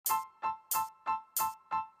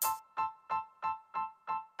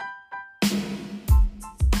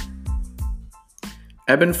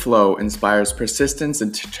Ebb and flow inspires persistence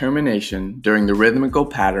and determination during the rhythmical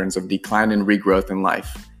patterns of decline and regrowth in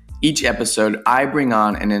life. Each episode, I bring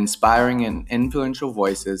on an inspiring and influential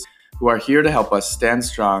voices who are here to help us stand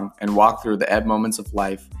strong and walk through the ebb moments of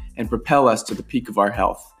life and propel us to the peak of our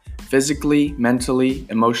health, physically, mentally,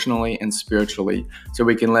 emotionally, and spiritually, so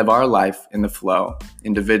we can live our life in the flow,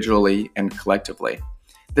 individually and collectively.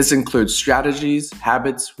 This includes strategies,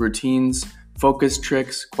 habits, routines, focus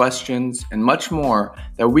tricks, questions, and much more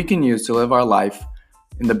that we can use to live our life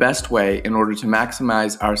in the best way in order to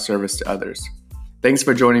maximize our service to others. Thanks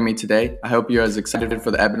for joining me today. I hope you're as excited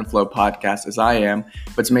for the Ebb and Flow podcast as I am,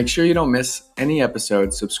 but to make sure you don't miss any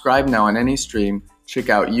episodes, subscribe now on any stream, check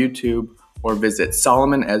out YouTube, or visit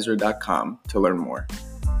solomonezra.com to learn more.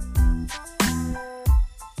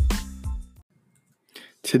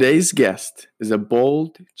 Today's guest is a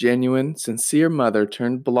bold, genuine, sincere mother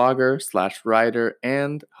turned blogger/writer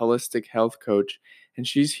and holistic health coach, and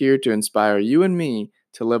she's here to inspire you and me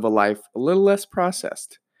to live a life a little less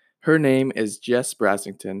processed. Her name is Jess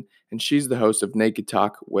Brassington, and she's the host of Naked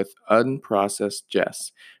Talk with Unprocessed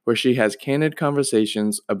Jess, where she has candid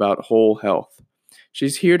conversations about whole health.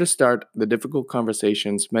 She's here to start the difficult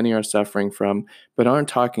conversations many are suffering from but aren't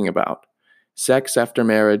talking about. Sex after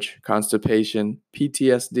marriage, constipation,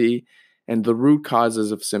 PTSD, and the root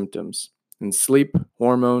causes of symptoms, and sleep,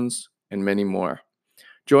 hormones, and many more.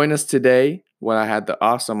 Join us today when I had the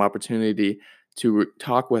awesome opportunity to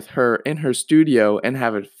talk with her in her studio and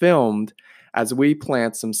have it filmed as we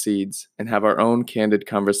plant some seeds and have our own candid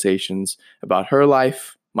conversations about her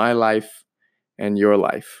life, my life, and your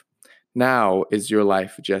life. Now is your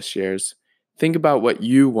life, Jess shares. Think about what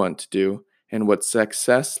you want to do and what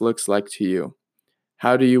success looks like to you.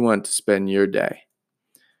 How do you want to spend your day?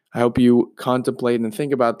 I hope you contemplate and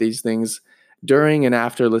think about these things during and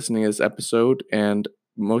after listening to this episode, and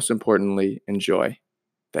most importantly, enjoy.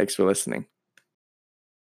 Thanks for listening.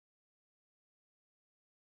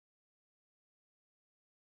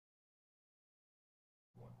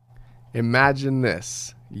 Imagine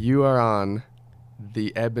this. You are on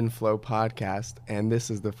the Ebb and Flow podcast, and this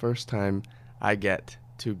is the first time I get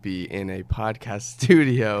to be in a podcast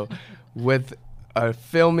studio with a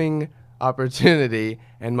filming opportunity,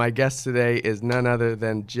 and my guest today is none other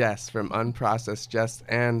than Jess from Unprocessed Jess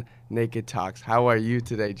and Naked Talks. How are you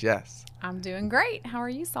today, Jess? I'm doing great. How are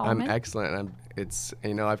you, Solomon? I'm excellent.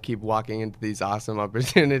 I keep walking into these awesome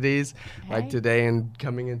opportunities like today and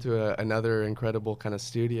coming into another incredible kind of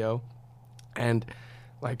studio, and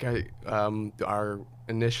our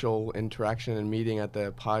initial interaction and meeting at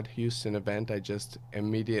the Pod Houston event, I just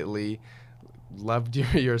immediately loved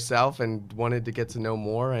yourself and wanted to get to know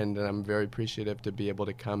more, and I'm very appreciative to be able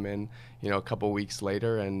to come in, a couple weeks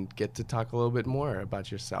later and get to talk a little bit more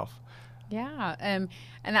about yourself. Yeah, and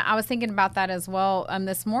I was thinking about that as well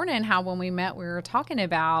this morning, how when we met, we were talking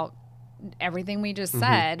about everything we just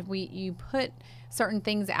said. You put certain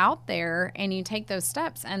things out there and you take those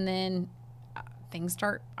steps, and then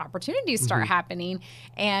opportunities start happening,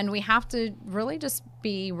 and we have to really just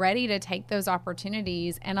be ready to take those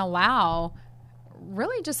opportunities and allow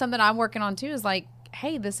really just something I'm working on too is like,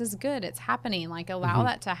 hey, this is good. It's happening. Like allow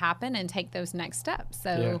that to happen and take those next steps.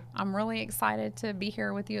 So I'm really excited to be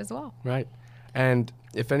here with you as well. Right. And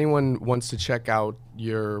if anyone wants to check out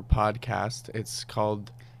your podcast, it's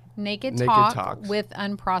called Naked Talk with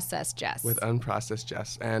Unprocessed Jess. With Unprocessed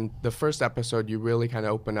Jess. And the first episode, you really kind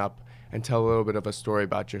of open up and tell a little bit of a story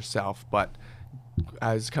about yourself. But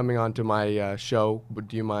as coming on to my show,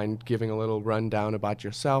 do you mind giving a little rundown about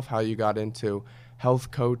yourself, how you got into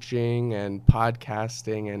health coaching and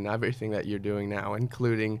podcasting and everything that you're doing now,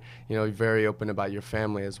 including, very open about your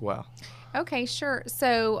family as well? Okay, sure.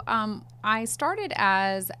 So I started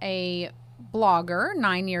as a blogger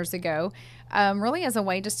 9 years ago, really as a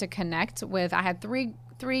way just to connect with, I had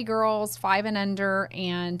three girls, 5 and under,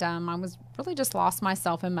 and I was really just lost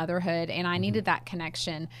myself in motherhood, and I needed that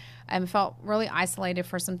connection and felt really isolated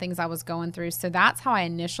for some things I was going through. So that's how I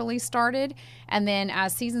initially started. And then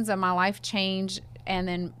as seasons of my life changed, and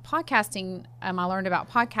then podcasting, I learned about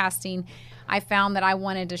podcasting, I found that I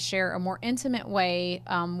wanted to share a more intimate way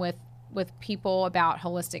with people about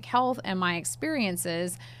holistic health and my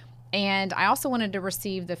experiences. And I also wanted to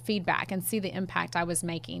receive the feedback and see the impact I was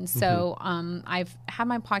making. So I've had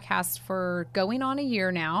my podcast for going on a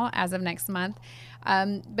year now as of next month.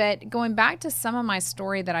 But going back to some of my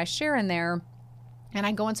story that I share in there, and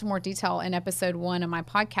I go into more detail in episode 1 of my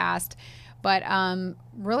podcast, but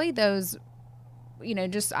really those,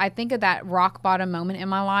 just I think of that rock bottom moment in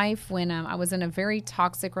my life when I was in a very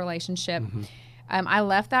toxic relationship. I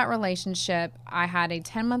left that relationship. I had a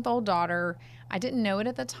 10-month-old daughter. I didn't know it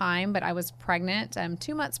at the time, but I was pregnant,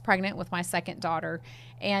 2 months pregnant with my second daughter.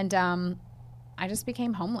 And I just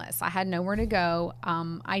became homeless. I had nowhere to go.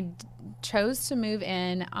 Chose to move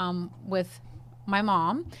in with my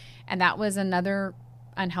mom, and that was another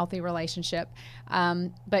unhealthy relationship.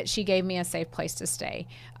 But she gave me a safe place to stay.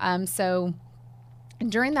 So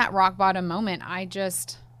during that rock bottom moment, I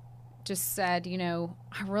just said,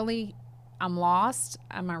 I'm lost.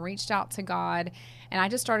 I reached out to God, and I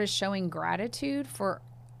just started showing gratitude for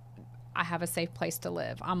I have a safe place to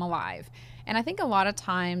live. I'm alive. And I think a lot of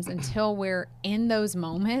times until we're in those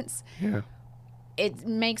moments, it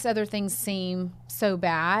makes other things seem so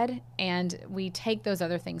bad, and we take those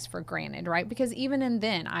other things for granted, right? Because even in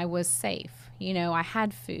then, I was safe. I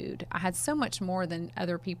had food. I had so much more than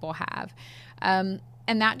other people have.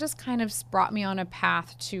 And that just kind of brought me on a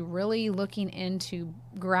path to really looking into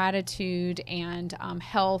gratitude and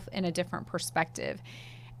health in a different perspective.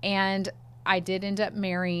 And I did end up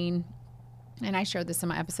marrying, and I shared this in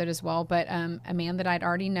my episode as well, but a man that I'd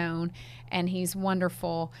already known, and he's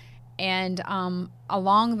wonderful. And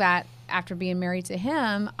along that, after being married to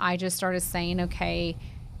him, I just started saying, okay,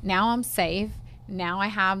 now I'm safe. Now I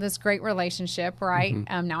have this great relationship, right?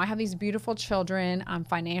 Now I have these beautiful children. I'm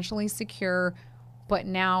financially secure. But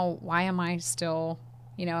now, why am I still,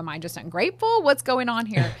 am I just ungrateful? What's going on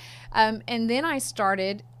here? And then I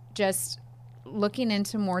started just looking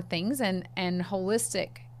into more things, and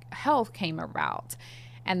holistic health came about.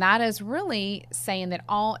 And that is really saying that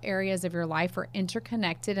all areas of your life are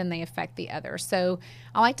interconnected and they affect the other. So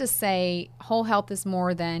I like to say whole health is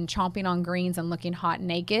more than chomping on greens and looking hot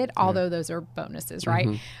naked, although those are bonuses, right?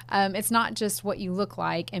 It's not just what you look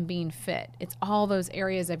like and being fit. It's all those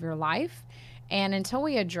areas of your life. And until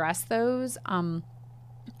we address those, in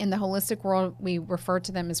the holistic world, we refer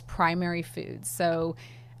to them as primary foods. So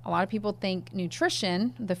a lot of people think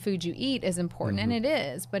nutrition, the food you eat, is important, and it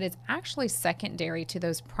is, but it's actually secondary to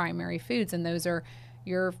those primary foods. And those are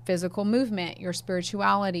your physical movement, your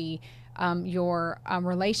spirituality, your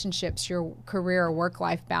relationships, your career or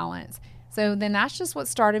work-life balance. So then that's just what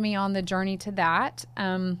started me on the journey to that.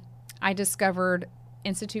 I discovered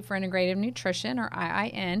Institute for Integrative Nutrition, or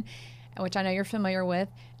IIN, which I know you're familiar with,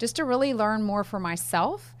 just to really learn more for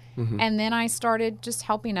myself. And then I started just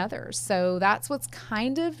helping others. So that's what's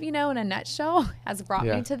kind of, in a nutshell, has brought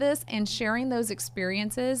me to this, and sharing those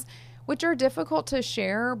experiences, which are difficult to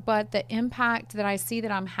share, but the impact that I see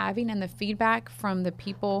that I'm having and the feedback from the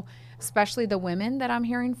people, especially the women that I'm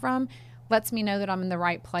hearing from, lets me know that I'm in the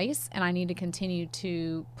right place, and I need to continue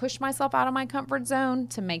to push myself out of my comfort zone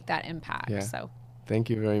to make that impact. So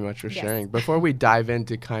thank you very much for sharing. Before we dive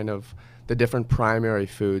into kind of the different primary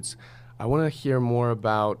foods, I want to hear more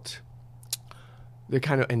about the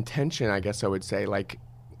kind of intention, I guess I would say, like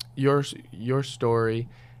your story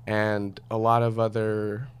and a lot of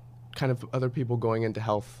other people going into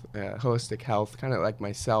health, holistic health, kind of like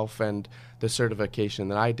myself, and the certification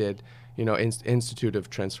that I did, Institute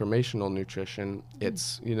of Transformational Nutrition.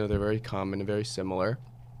 It's, they're very common and very similar.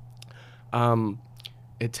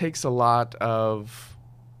 It takes a lot of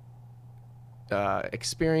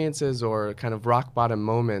experiences or kind of rock bottom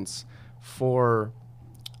moments for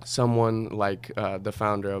someone like the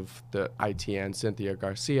founder of the ITN, Cynthia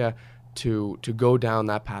Garcia, to go down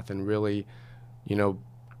that path and really,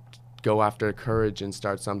 go after courage and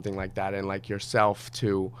start something like that. And like yourself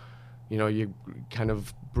to, you kind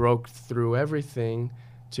of broke through everything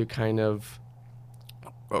to kind of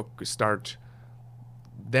start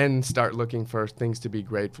looking for things to be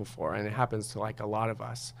grateful for. And it happens to like a lot of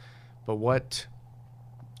us. But what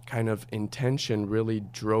kind of intention really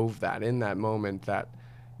drove that in that moment that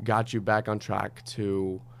got you back on track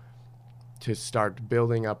to start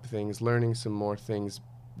building up things, learning some more things,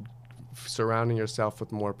 surrounding yourself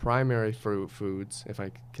with more primary foods, if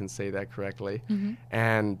I can say that correctly,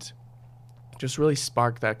 and just really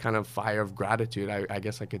spark that kind of fire of gratitude. I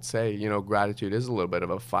guess I could say, gratitude is a little bit of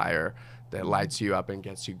a fire that lights you up and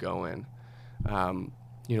gets you going.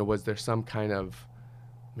 Was there some kind of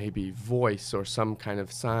maybe voice or some kind of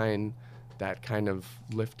sign that kind of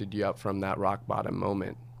lifted you up from that rock bottom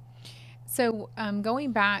moment? So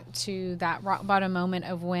going back to that rock bottom moment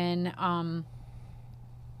of when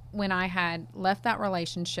I had left that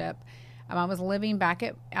relationship, I was living back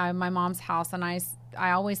at my mom's house, and I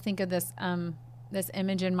always think of this this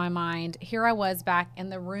image in my mind. Here I was back in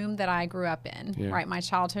the room that I grew up in, right, my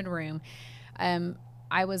childhood room.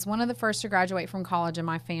 I was one of the first to graduate from college in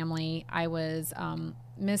my family. I was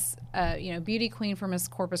Miss, beauty queen for Miss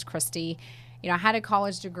Corpus Christi. I had a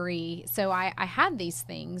college degree, so I had these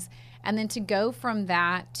things. And then to go from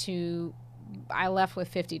that to I left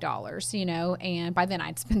with $50, and by then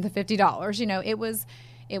I'd spent the $50.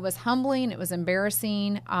 It was humbling, it was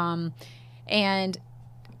embarrassing, and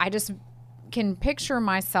I just can picture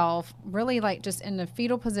myself really like just in the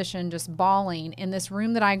fetal position, just bawling in this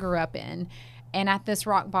room that I grew up in, and at this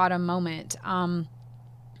rock bottom moment. And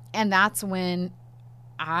that's when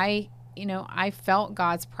I felt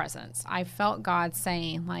God's presence. I felt God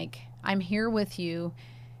saying, like, I'm here with you.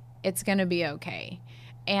 It's going to be okay.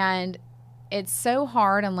 And it's so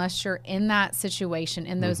hard unless you're in that situation,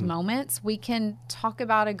 in those moments. We can talk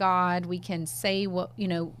about a God. We can say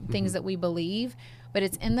things that we believe, but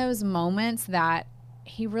it's in those moments that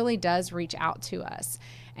he really does reach out to us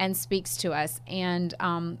and speaks to us. And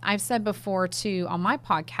I've said before too on my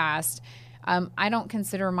podcast, I don't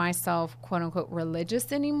consider myself quote unquote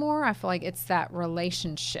religious anymore. I feel like it's that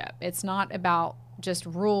relationship. It's not about just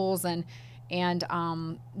rules and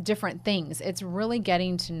different things. It's really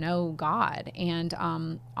getting to know God and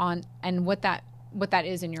what that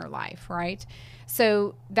is in your life, right?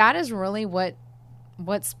 So that is really what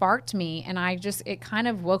sparked me, and it kind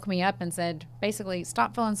of woke me up and said, basically,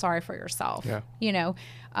 stop feeling sorry for yourself. Yeah.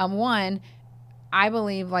 One, I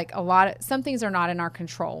believe like some things are not in our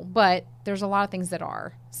control, but there's a lot of things that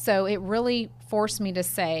are. So it really forced me to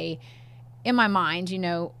say in my mind,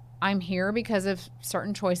 I'm here because of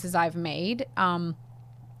certain choices I've made. And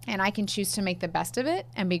I can choose to make the best of it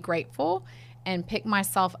and be grateful and pick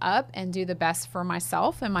myself up and do the best for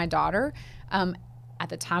myself and my daughter. At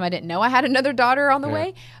the time, I didn't know I had another daughter on the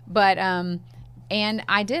way, but, and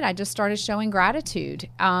I did. I just started showing gratitude.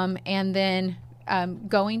 And then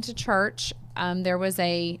going to church, there was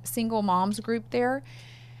a single moms group there.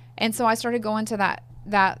 And so I started going to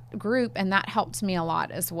that group, and that helped me a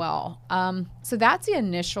lot as well. So that's the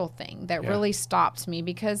initial thing that really stopped me,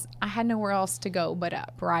 because I had nowhere else to go but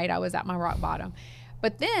up, right? I was at my rock bottom.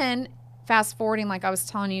 But then fast forwarding, like I was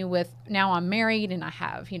telling you, with now I'm married and I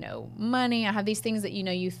have, money, I have these things that,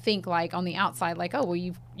 you think like on the outside, like, oh, well,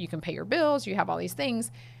 you can pay your bills, you have all these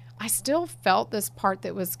things. I still felt this part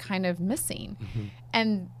that was kind of missing.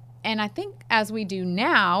 And I think as we do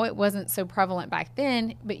now, it wasn't so prevalent back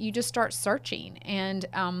then, but you just start searching. And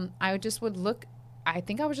I just would look, I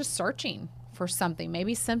think I was just searching for something,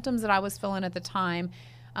 maybe symptoms that I was feeling at the time.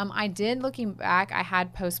 I did, looking back, I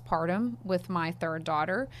had postpartum with my third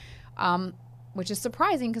daughter, which is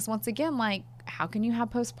surprising because once again, like, how can you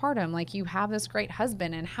have postpartum? Like, you have this great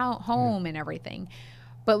husband and home and everything.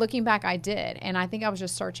 But looking back, I did. And I think I was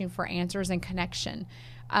just searching for answers and connection.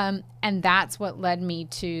 And that's what led me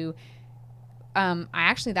to,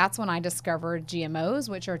 that's when I discovered GMOs,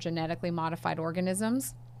 which are genetically modified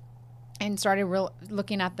organisms, and started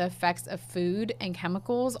looking at the effects of food and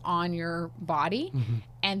chemicals on your body.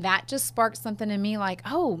 And that just sparked something in me like,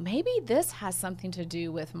 oh, maybe this has something to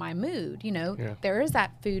do with my mood. There is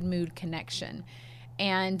that food mood connection.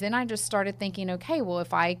 And then I just started thinking, okay, well,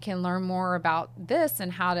 if I can learn more about this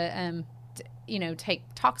and how to, take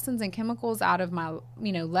toxins and chemicals out of my,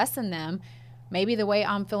 lessen them, maybe the way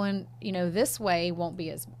I'm feeling, this way won't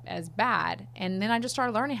be as bad. And then I just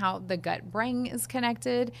started learning how the gut brain is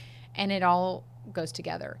connected and it all goes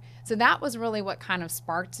together. So that was really what kind of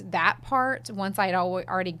sparked that part once I had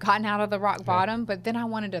already gotten out of the rock bottom, but then I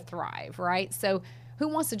wanted to thrive, right? So who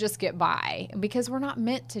wants to just get by? Because we're not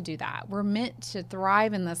meant to do that. We're meant to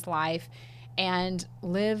thrive in this life and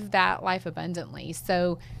live that life abundantly.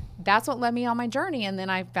 So that's what led me on my journey. And then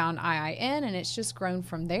I found IIN, and it's just grown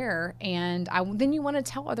from there. And then you want to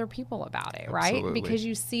tell other people about it, right? Absolutely. Because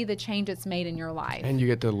you see the change it's made in your life. And you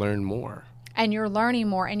get to learn more. And you're learning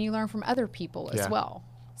more, and you learn from other people as well.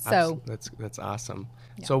 So that's awesome.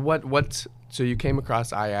 Yeah. So so you came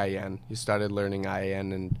across IIN, you started learning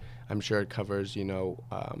IIN, and I'm sure it covers,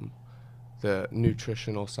 the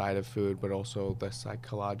nutritional side of food, but also the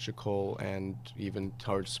psychological and even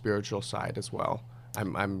towards spiritual side as well.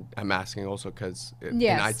 I'm asking also because in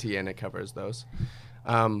ITN it covers those.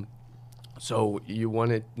 So you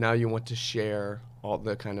want to share all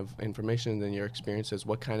the kind of information and your experiences.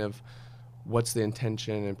 What's the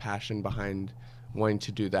intention and passion behind wanting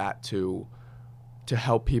to do that to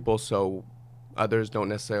help people so others don't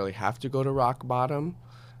necessarily have to go to rock bottom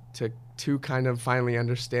to kind of finally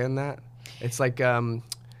understand that? It's like other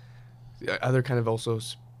kind of also,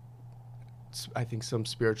 I think some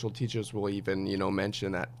spiritual teachers will even,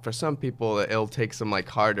 mention that for some people it'll take some like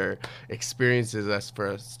harder experiences for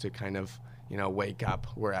us to kind of, wake up,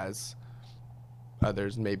 whereas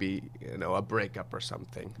others maybe, a breakup or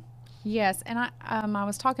something. Yes, and I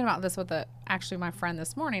was talking about this with actually my friend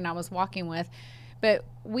this morning I was walking with, but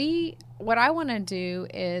what I want to do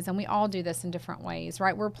is, and we all do this in different ways,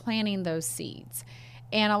 right? We're planting those seeds.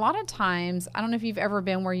 And a lot of times, I don't know if you've ever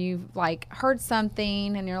been where you've like heard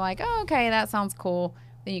something and you're like, oh, okay, that sounds cool.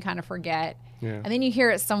 Then you kind of forget. Yeah. And then you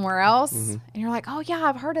hear it somewhere else and you're like, oh, yeah,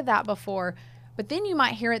 I've heard of that before. But then you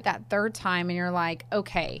might hear it that third time and you're like,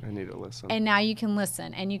 okay. I need to listen. And now you can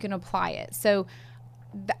listen and you can apply it. So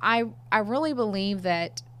I really believe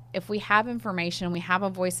that if we have information, we have a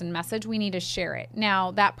voice and message, we need to share it.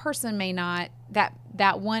 Now, that person may not,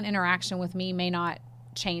 that one interaction with me may not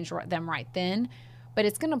change them right then, but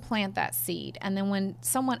it's going to plant that seed. And then when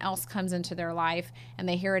someone else comes into their life and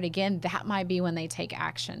they hear it again, that might be when they take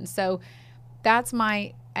action. So that's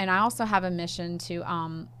and I also have a mission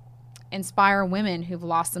to inspire women who've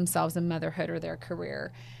lost themselves in motherhood or their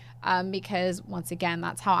career. Because once again,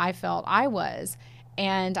 that's how I felt I was.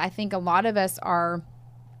 And I think a lot of us are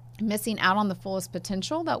missing out on the fullest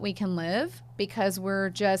potential that we can live because we're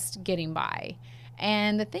just getting by.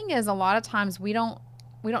 And the thing is, a lot of times we don't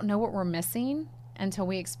know what we're missing until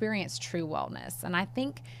we experience true wellness. And I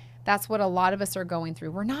think that's what a lot of us are going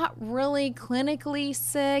through. We're not really clinically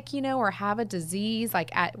sick, or have a disease,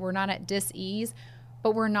 we're not at dis-ease,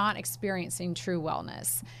 but we're not experiencing true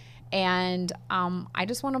wellness. And I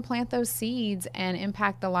just want to plant those seeds and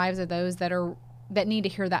impact the lives of those that need to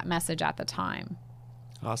hear that message at the time.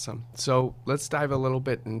 Awesome. So let's dive a little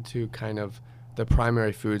bit into kind of the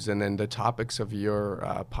primary foods and then the topics of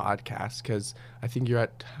your podcast, because I think you're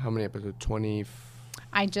at how many episodes? 20?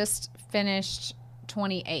 I just finished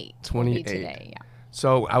 28. 28 today, yeah.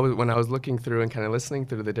 So when I was looking through and kind of listening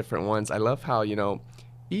through the different ones, I love how,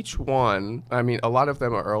 each one, I mean, a lot of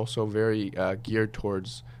them are also very geared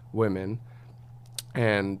towards women.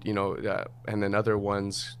 And, and then other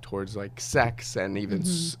ones towards like sex and even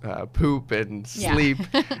poop and sleep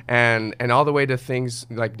and all the way to things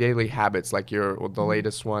like daily habits. Like the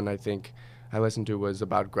latest one I think I listened to was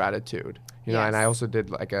about gratitude, and I also did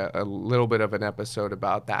like a little bit of an episode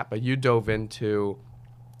about that. But you dove into,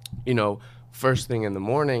 first thing in the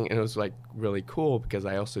morning, and it was like really cool because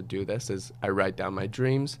I also do this is I write down my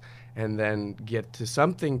dreams and then get to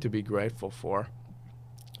something to be grateful for.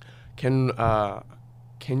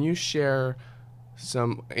 Can you share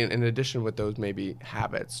some, in addition with those maybe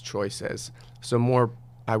habits, choices, some more?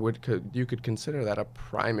 You could consider that a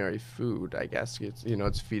primary food, I guess.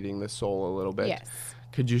 It's feeding the soul a little bit. Yes.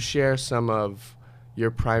 Could you share some of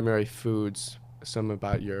your primary foods, some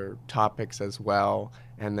about your topics as well,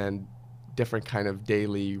 and then different kind of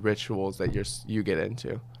daily rituals that you get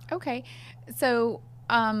into? Okay, so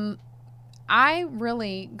I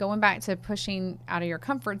really, going back to pushing out of your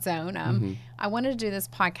comfort zone, I wanted to do this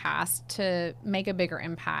podcast to make a bigger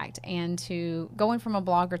impact, and to going from a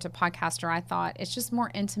blogger to podcaster, I thought it's just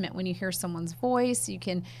more intimate when you hear someone's voice.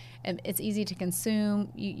 It's easy to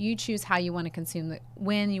consume. You choose how you want to consume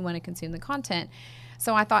when you want to consume the content.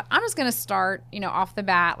 So I thought I'm just going to start, off the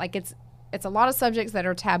bat, like it's a lot of subjects that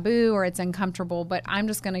are taboo or it's uncomfortable, but I'm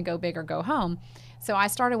just going to go big or go home. So I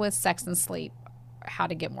started with sex and sleep, how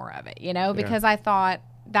to get more of it, because I thought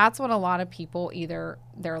that's what a lot of people either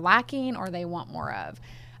they're lacking or they want more of.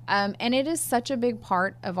 And it is such a big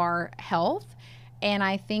part of our health. And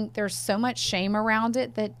I think there's so much shame around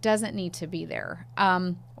it that doesn't need to be there.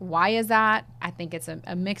 Why is that? I think it's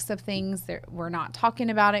a mix of things. We're not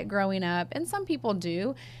talking about it growing up, and some people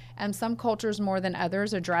do. And some cultures more than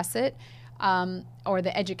others address it. Or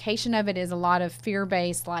the education of it is a lot of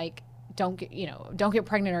fear-based, like don't get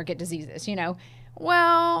pregnant or get diseases,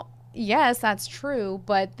 Well, yes, that's true.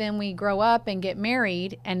 But then we grow up and get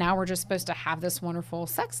married, and now we're just supposed to have this wonderful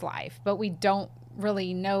sex life, but we don't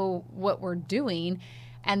really know what we're doing.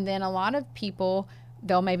 And then a lot of people,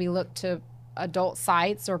 they'll maybe look to adult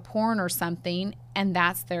sites or porn or something, and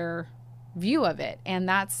that's their view of it. And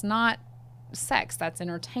that's not sex, that's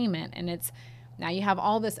entertainment. And now you have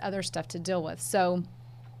all this other stuff to deal with. So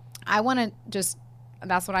I want to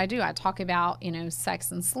that's what I do. I talk about,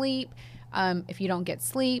 sex and sleep. If you don't get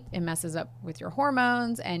sleep, it messes up with your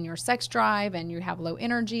hormones and your sex drive, and you have low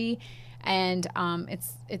energy, and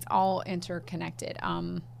it's all interconnected.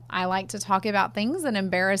 I like to talk about things that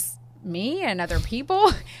embarrass me and other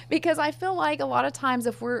people because I feel like a lot of times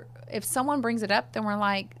if someone brings it up, then we're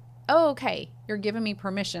like, oh, okay, you're giving me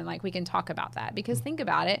permission. Like, we can talk about that. Because think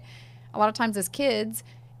about it, a lot of times as kids,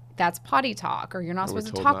 that's potty talk, or you're not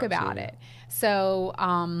supposed to talk about it. So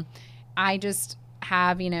I just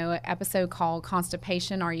have, an episode called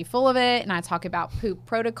Constipation, Are You Full of It? And I talk about poop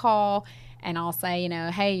protocol, and I'll say,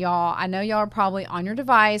 hey, y'all, I know y'all are probably on your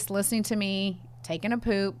device listening to me taking a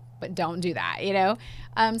poop, but don't do that,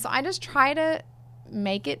 So I just try to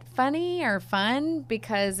make it funny or fun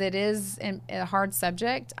because it is a hard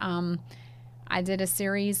subject. I did a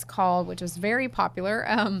series called, which was very popular,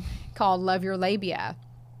 called Love Your Labia.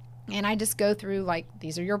 And I just go through like,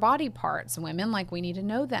 these are your body parts. Women, like, we need to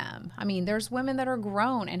know them. I mean, there's women that are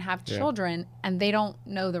grown and have children and they don't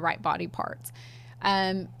know the right body parts.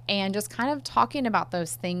 And just kind of talking about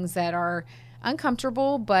those things that are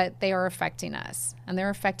uncomfortable, but they are affecting us and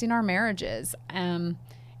they're affecting our marriages. And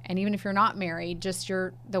even if you're not married, just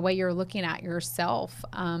the way you're looking at yourself.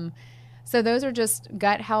 So those are just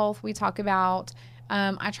gut health we talk about.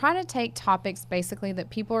 I try to take topics basically that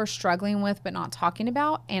people are struggling with but not talking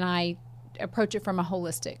about, and I approach it from a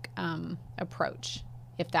holistic approach,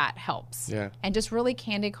 if that helps. Yeah. And just really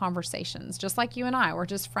candid conversations, just like you and I. We're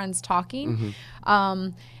just friends talking.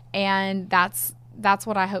 And that's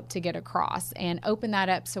what I hope to get across and open that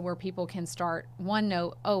up so where people can start,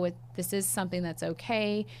 know, this is something that's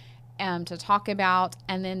okay to talk about,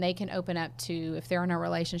 and then they can open up to, if they're in a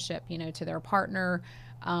relationship, to their partner,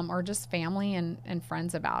 or just family and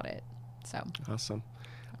friends about it. So awesome.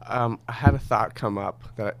 I had a thought come up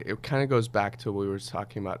that it kind of goes back to what we were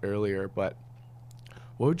talking about earlier, but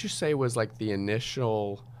what would you say was like the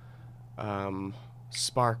initial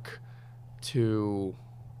spark to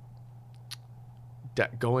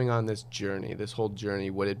going on this journey, this whole journey?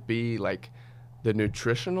 Would it be like the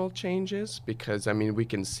nutritional changes? Because I mean, we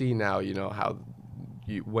can see now, how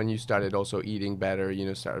when you started also eating better,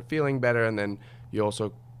 started feeling better, and then you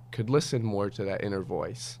also could listen more to that inner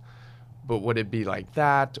voice. But would it be like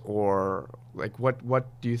that, or like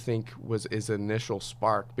what do you think is initial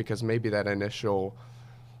spark? Because maybe that initial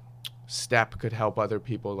step could help other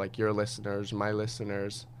people, like your listeners, my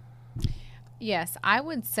listeners. Yes, I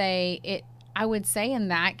would say in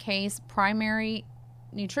that case, primary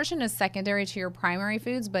nutrition is secondary to your primary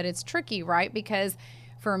foods, but it's tricky, right? Because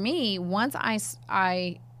for me, once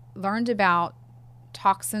I learned about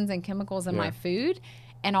toxins and chemicals in my food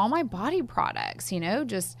and all my body products,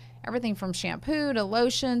 just everything from shampoo to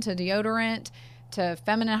lotion to deodorant to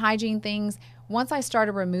feminine hygiene things. Once I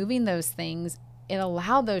started removing those things, it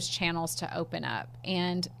allowed those channels to open up,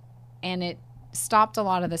 and it stopped a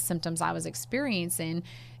lot of the symptoms I was experiencing.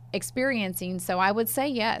 So I would say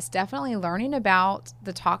yes, definitely learning about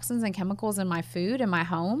the toxins and chemicals in my food and my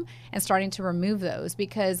home and starting to remove those,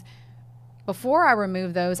 because before I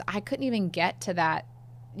removed those, I couldn't even get to that,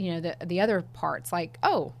 the other parts, like,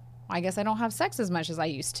 oh, I guess I don't have sex as much as I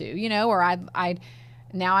used to, or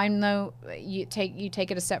now I know you take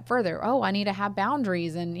it a step further. Oh, I need to have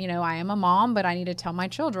boundaries, and I am a mom, but I need to tell my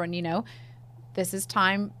children, this is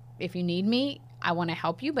time. If you need me, I want to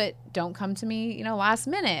help you, but don't come to me, last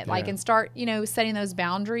minute. Like, and start, setting those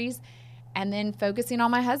boundaries, and then focusing on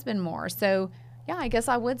my husband more. So, yeah, I guess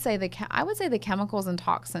I would say the chemicals and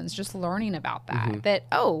toxins, just learning about that. That,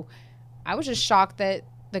 I was just shocked that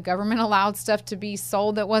the government allowed stuff to be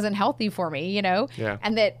sold that wasn't healthy for me,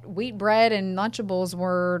 and that wheat bread and Lunchables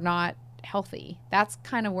were not healthy. That's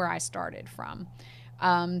kind of where I started from.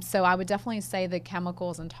 So I would definitely say the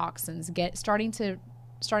chemicals and toxins, starting to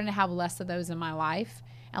have less of those in my life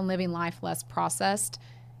and living life less processed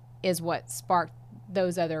is what sparked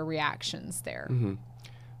those other reactions there.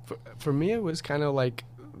 For me, it was kind of like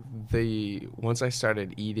once I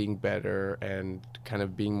started eating better and kind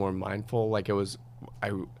of being more mindful, like I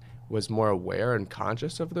was more aware and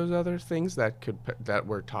conscious of those other things that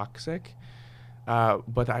were toxic.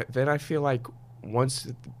 But I feel like once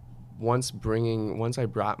I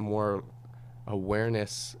brought more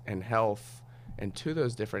awareness and health and to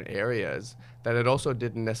those different areas, that it also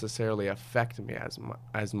didn't necessarily affect me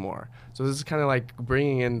as more. So this is kind of like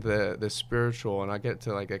bringing in the spiritual, and I'll get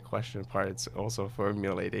to like a question part. It's also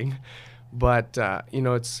formulating, but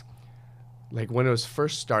it's like when it was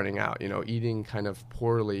first starting out, eating kind of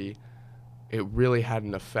poorly, it really had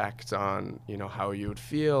an effect on how you would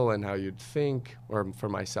feel and how you'd think, or for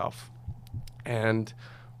myself.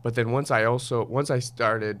 But then once I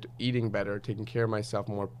started eating better, taking care of myself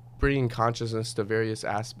more, bringing consciousness to various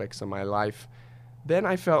aspects of my life, then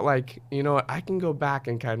I felt like, I can go back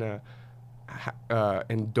and kind of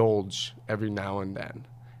indulge every now and then.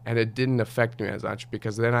 And it didn't affect me as much,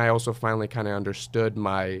 because then I also finally kind of understood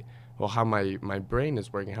how my brain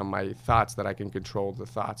is working, how my thoughts, that I can control the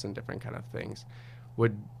thoughts and different kind of things.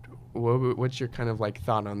 What's your kind of like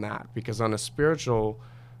thought on that? Because on a spiritual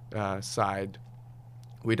side,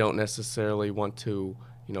 we don't necessarily want to,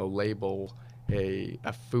 label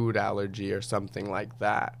a food allergy or something like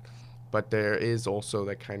that, but there is also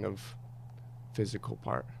the kind of physical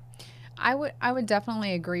part. I would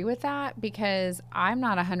definitely agree with that because I'm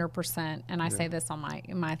not 100%, and I say this on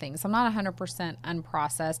my things. I'm not 100%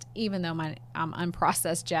 unprocessed, even though I'm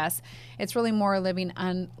unprocessed, Jess. It's really more living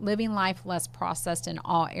life less processed in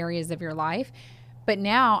all areas of your life. But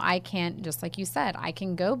now I can, just like you said, I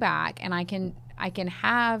can go back and I can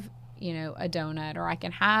have, a donut, or I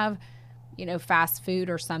can have, fast food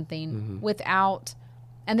or something without,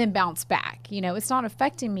 and then bounce back. It's not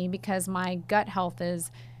affecting me because my gut health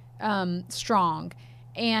is strong.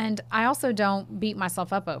 And I also don't beat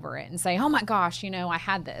myself up over it and say, oh my gosh, I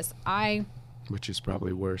had this. Which is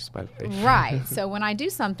probably worse, by the way. Right. So when I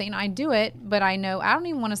do something, I do it, but I know, I don't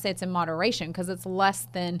even want to say it's in moderation because it's less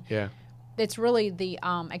than, it's really the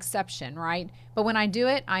exception, right? But when I do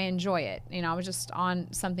it, I enjoy it. I was just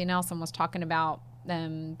on something else and was talking about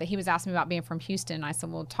that he was asking me about being from Houston. I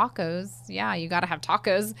said, well, tacos, yeah, you got to have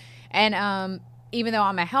tacos. And even though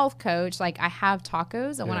I'm a health coach, like I have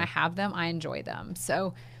tacos, and when I have them, I enjoy them.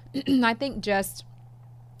 So I think just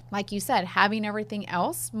like you said, having everything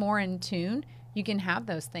else more in tune, you can have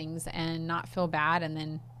those things and not feel bad and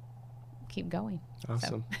then keep going.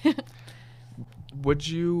 Awesome. So. Would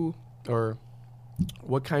you, or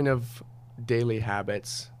what kind of daily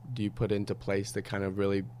habits do you put into place to kind of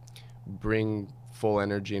really bring full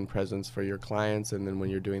energy and presence for your clients? And then when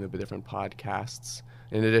you're doing the different podcasts,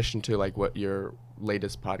 in addition to like what your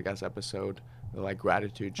latest podcast episode, like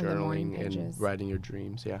gratitude journaling and writing your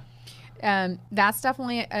dreams. That's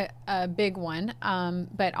definitely a big one.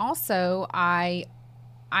 But also I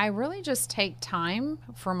really just take time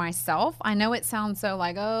for myself. I know it sounds so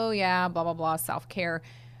like, oh yeah, blah, blah, blah, self-care.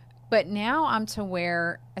 But now I'm to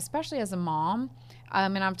where, especially as a mom,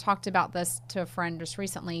 and I've talked about this to a friend just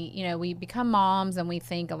recently, we become moms and we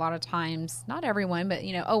think a lot of times, not everyone, but,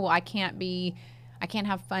 oh, well, I can't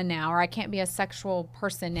have fun now, or I can't be a sexual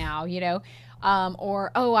person now,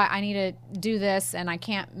 or, oh, I need to do this and I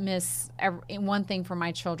can't miss one thing for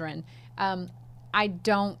my children. I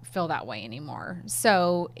don't feel that way anymore.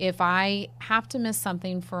 So if I have to miss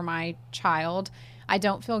something for my child, I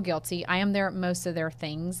don't feel guilty. I am there at most of their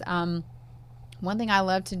things. One thing I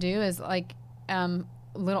love to do is I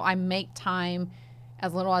make time,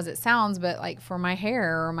 as little as it sounds, but like for my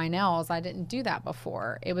hair or my nails, I didn't do that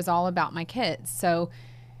before. It was all about my kids. So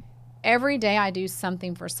every day I do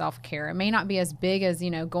something for self-care. It may not be as big as,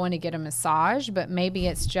 going to get a massage, but maybe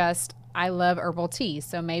it's just, I love herbal tea.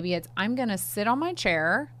 So maybe it's, I'm going to sit on my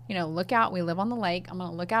chair, look out. We live on the lake. I'm going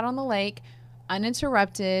to look out on the lake,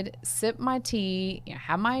 uninterrupted, sip my tea,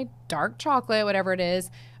 have my dark chocolate, whatever it is.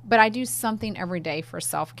 But I do something every day for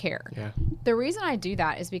self-care. Yeah. The reason I do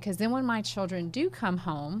that is because then when my children do come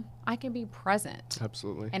home, I can be present.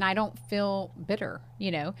 Absolutely. And I don't feel bitter,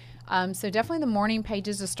 So definitely the morning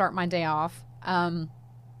pages to start my day off,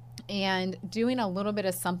 and doing a little bit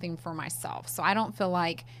of something for myself. So I don't feel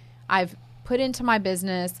like I've put into my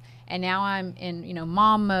business and now I'm in,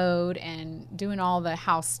 mom mode and doing all the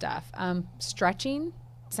house stuff. Stretching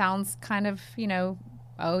sounds kind of,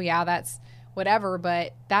 oh yeah, that's whatever,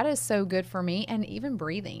 but that is so good for me. And even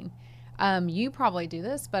breathing. You probably do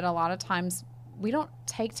this, but a lot of times we don't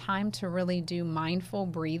take time to really do mindful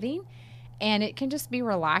breathing, and it can just be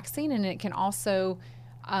relaxing, and it can also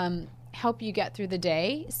help you get through the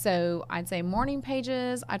day. So I'd say morning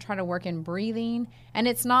pages, I try to work in breathing, and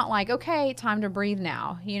it's not like, okay, time to breathe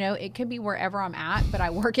now. It could be wherever I'm at, but I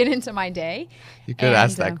work it into my day. You could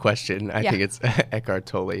ask that question. I think it's Eckhart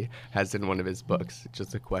Tolle has in one of his books,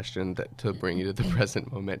 just a question that to bring you to the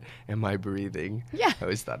present moment. Am I breathing? Yeah. I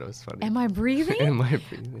always thought it was funny. Am I breathing? Am I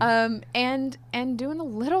breathing? And doing a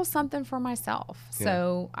little something for myself.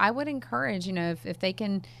 So I would encourage,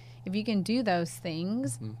 if you can do those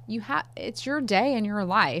things, it's your day and your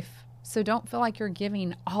life. So don't feel like you're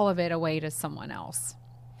giving all of it away to someone else.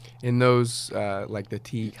 In those, like the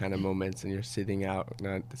tea kind of moments and you're sitting out,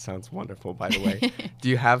 that sounds wonderful, by the way. Do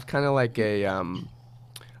you have kind of like I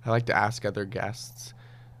like to ask other guests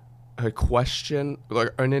a question,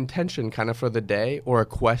 or an intention kind of for the day, or a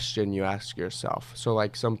question you ask yourself? So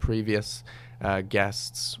like some previous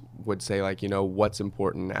guests would say like, what's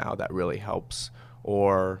important now that really helps?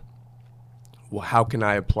 Or how can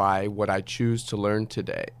I apply what I choose to learn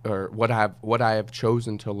today, or what I have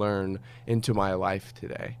chosen to learn into my life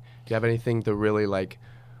today? Do you have anything to really like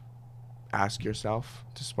ask yourself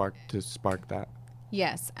to spark that?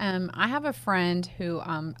 Yes. I have a friend who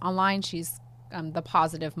online, she's the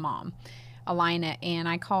positive mom, Alina, and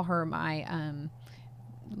I call her my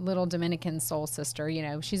little Dominican soul sister.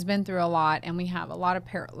 She's been through a lot, and we have a lot of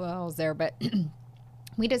parallels there, but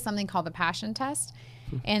we did something called the passion test.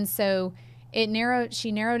 And so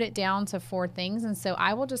she narrowed it down to 4 things. And so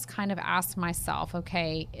I will just kind of ask myself,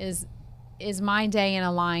 okay, is is my day in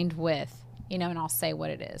aligned with, and I'll say what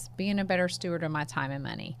it is, being a better steward of my time and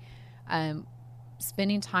money,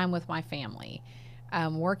 spending time with my family,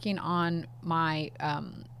 working on my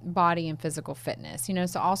body and physical fitness,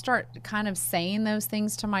 so I'll start kind of saying those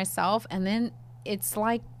things to myself. And then it's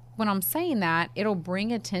like when I'm saying that, it'll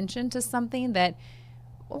bring attention to something that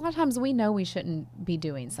a lot of times we know we shouldn't be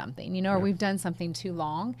doing something, or we've done something too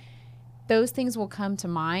long. Those things will come to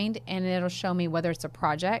mind, and it'll show me whether it's a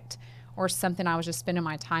project or something I was just spending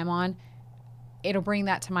my time on. It'll bring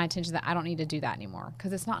that to my attention that I don't need to do that anymore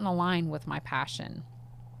because it's not in line with my passion.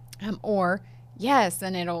 Or yes,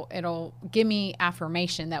 and it'll give me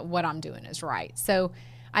affirmation that what I'm doing is right. So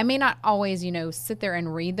I may not always, sit there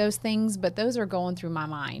and read those things, but those are going through my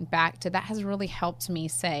mind back to that has really helped me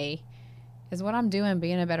say, is what I'm doing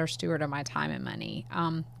being a better steward of my time and money,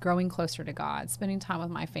 growing closer to God, spending time with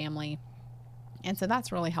my family. And so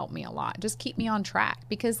that's really helped me a lot. Just keep me on track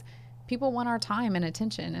because people want our time and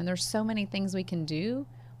attention, and there's so many things we can do.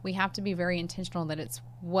 We have to be very intentional that it's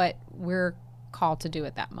what we're called to do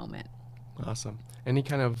at that moment. Awesome. Any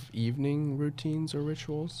kind of evening routines or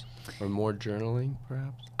rituals, or more journaling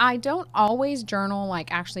perhaps? I don't always journal,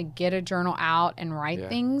 like actually get a journal out and write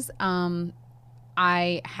things.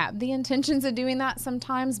 I have the intentions of doing that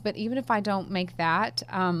sometimes, but even if I don't make that,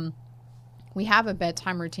 we have a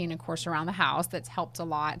bedtime routine, of course, around the house that's helped a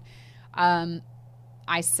lot.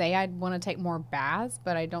 I say I'd want to take more baths,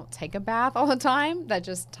 but I don't take a bath all the time. That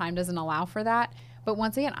just time doesn't allow for that. But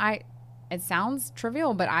once again, it sounds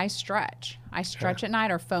trivial, but I stretch. I stretch at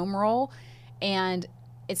night or foam roll. And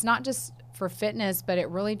it's not just for fitness, but it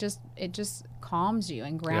really just calms you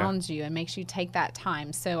and grounds you and makes you take that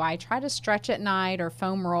time. So I try to stretch at night or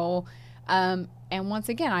foam roll. And once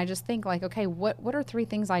again, I just think like, okay, what are 3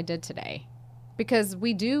 things I did today? Because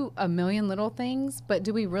we do a million little things, but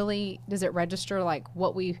does it register like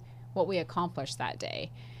what we accomplished that day?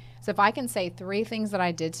 So if I can say 3 things that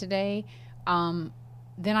I did today,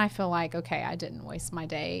 then I feel like, okay, I didn't waste my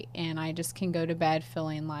day, and I just can go to bed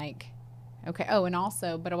feeling like, okay. Oh, and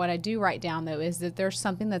also, but what I do write down though is that there's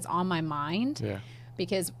something that's on my mind. Yeah.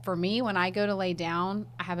 Because for me, when I go to lay down,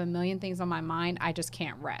 I have a million things on my mind. I just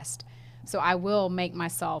can't rest. So I will make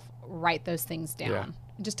myself write those things down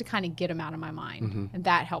just to kind of get them out of my mind. Mm-hmm. And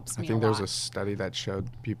that helps me a lot. I think there was a study that showed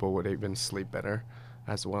people would even sleep better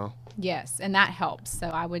as well. Yes, and that helps. So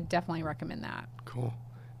I would definitely recommend that. Cool.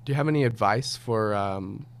 Do you have any advice for,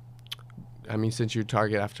 since you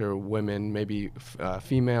target after women, maybe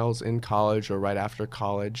females in college or right after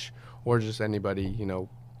college, or just anybody,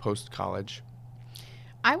 post-college?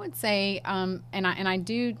 I would say, and I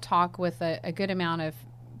do talk with a good amount of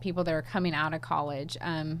people that are coming out of college.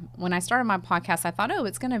 When I started my podcast, I thought,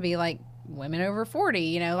 it's going to be like women over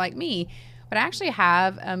 40, like me. But I actually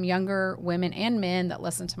have younger women and men that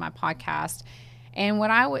listen to my podcast. And what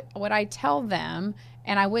I tell them,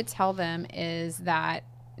 and I would tell them, is that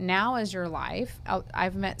now is your life.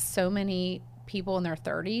 I've met so many people in their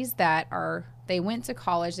 30s that they went to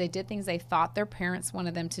college, they did things they thought their parents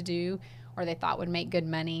wanted them to do, or they thought would make good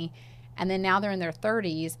money. And then now they're in their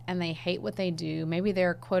 30s and they hate what they do. Maybe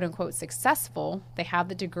they're quote unquote successful. They have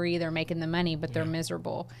the degree, they're making the money, but they're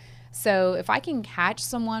miserable. So if I can catch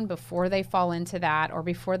someone before they fall into that or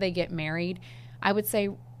before they get married, I would say,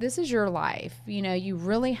 this is your life. You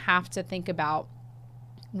really have to think about,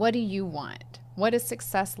 what do you want? What does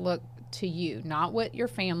success look to you? Not what your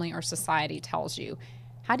family or society tells you.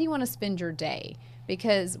 How do you want to spend your day?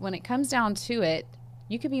 Because when it comes down to it,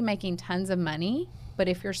 you could be making tons of money, but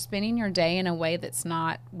if you're spending your day in a way that's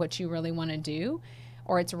not what you really want to do,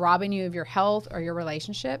 or it's robbing you of your health or your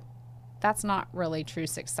relationship, that's not really true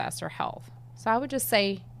success or health. So I would just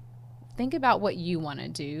say, think about what you want to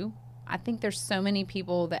do. I think there's so many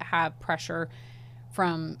people that have pressure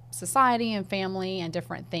from society and family and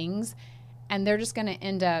different things, and they're just going to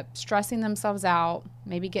end up stressing themselves out,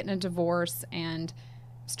 maybe getting a divorce and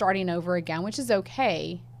starting over again, which is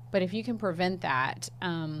okay. But if you can prevent that,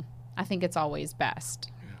 I think it's always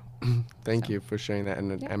best. Thank you for sharing that.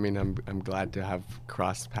 And I'm glad to have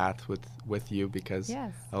crossed paths with you because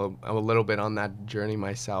I'm a little bit on that journey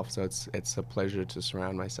myself. So it's a pleasure to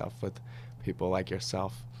surround myself with people like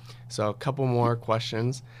yourself. So a couple more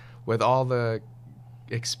questions. With all the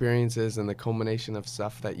experiences and the culmination of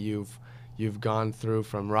stuff that you've gone through,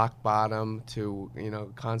 from rock bottom to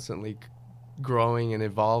constantly growing and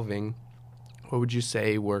evolving, what would you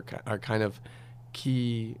say are kind of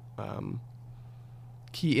key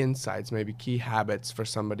insights, maybe key habits for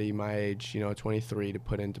somebody my age, 23, to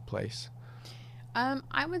put into place?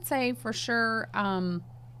 I would say for sure,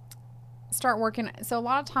 start working. So a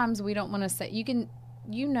lot of times we don't want to say,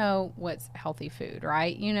 you know what's healthy food,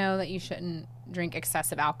 right? You know that you shouldn't drink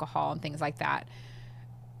excessive alcohol and things like that.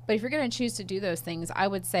 But if you're going to choose to do those things, I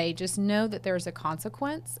would say just know that there's a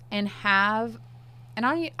consequence, and I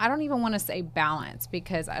don't even want to say balance,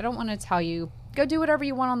 because I don't want to tell you go do whatever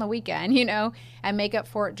you want on the weekend, and make up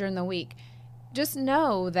for it during the week. Just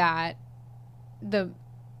know that the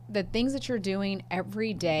things that you're doing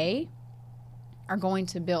every day are going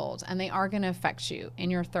to build, and they are going to affect you in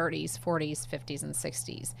your 30s, 40s, 50s, and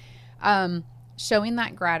 60s. Showing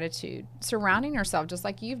that gratitude, surrounding yourself just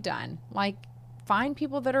like you've done, like find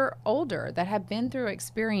people that are older, that have been through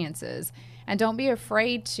experiences, and don't be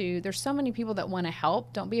afraid there's so many people that want to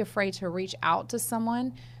help. Don't be afraid to reach out to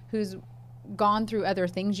someone who's gone through other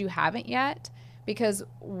things you haven't yet, because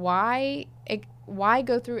why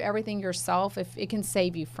go through everything yourself if it can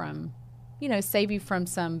save you from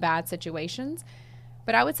some bad situations.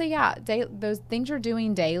 But I would say, those things you're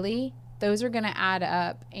doing daily, those are going to add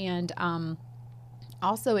up. And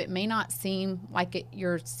also, it may not seem like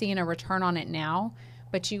you're seeing a return on it now,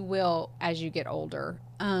 but you will as you get older.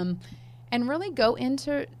 And really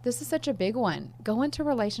this is such a big one, go into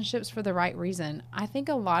relationships for the right reason. I think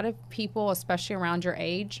a lot of people, especially around your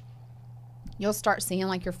age, you'll start seeing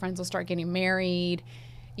like your friends will start getting married,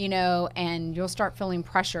 and you'll start feeling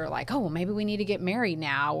pressure like, oh, well, maybe we need to get married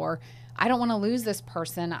now, or I don't want to lose this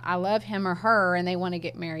person. I love him or her and they want to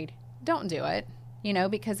get married. Don't do it,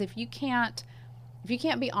 because if you can't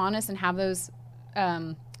be honest and have those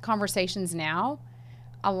conversations now,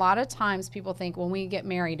 a lot of times people think when we get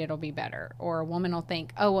married, it'll be better. Or a woman will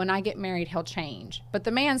think, oh, when I get married, he'll change. But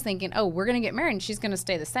the man's thinking, oh, we're going to get married and she's going to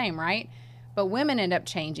stay the same, right? But women end up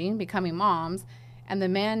changing, becoming moms, and the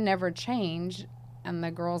men never change. And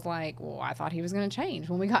the girl's like, well, I thought he was going to change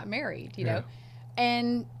when we got married, know?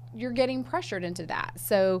 And you're getting pressured into that.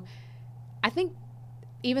 So I think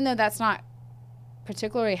even though that's not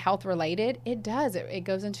particularly health related, it does. It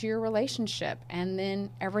goes into your relationship and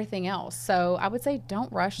then everything else. So I would say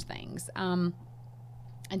don't rush things, and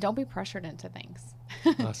don't be pressured into things.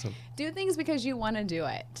 Awesome. Do things because you want to do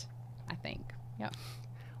it, I think. Yep.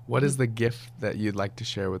 What is the gift that you'd like to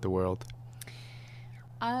share with the world?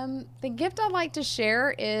 The gift I'd like to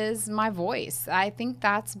share is my voice. I think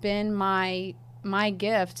that's been my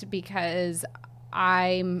gift, because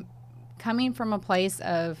I'm coming from a place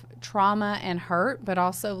of trauma and hurt, but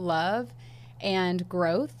also love and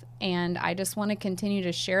growth. And I just want to continue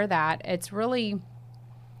to share that. It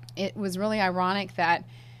was really ironic that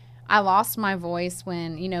I lost my voice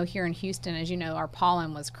when, here in Houston, as you know, our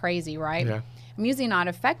pollen was crazy, right? Yeah. I'm usually not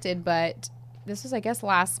affected, but this was, I guess,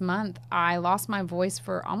 last month. I lost my voice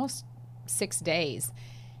for almost 6 days.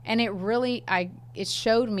 And it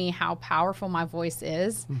showed me how powerful my voice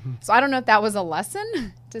is. Mm-hmm. So I don't know if that was a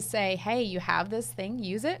lesson to say, hey, you have this thing,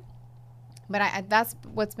 use it. But that's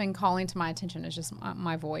what's been calling to my attention, is just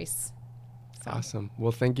my voice. So. Awesome.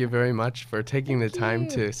 Well, thank you very much for taking the time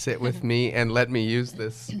to sit with me and let me use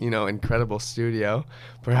this, incredible studio.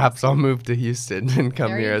 Perhaps I'll move to Houston and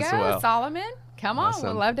come here as well. Solomon. Come on. We'd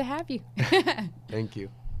love to have you. Thank you.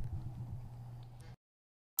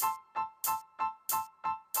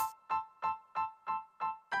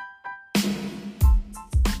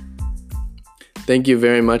 Thank you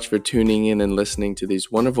very much for tuning in and listening to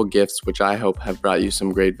these wonderful gifts, which I hope have brought you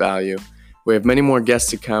some great value. We have many more guests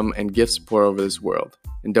to come and gifts pour over this world.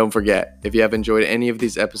 And don't forget, if you have enjoyed any of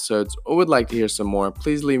these episodes or would like to hear some more,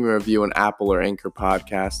 please leave me a review on Apple or Anchor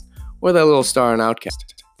Podcast, or that little star on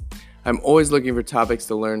Outcast. I'm always looking for topics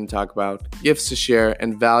to learn and talk about, gifts to share,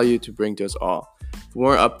 and value to bring to us all. For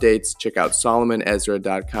more updates, check out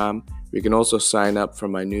SolomonEzra.com. You can also sign up for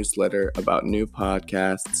my newsletter about new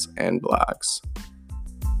podcasts and blogs.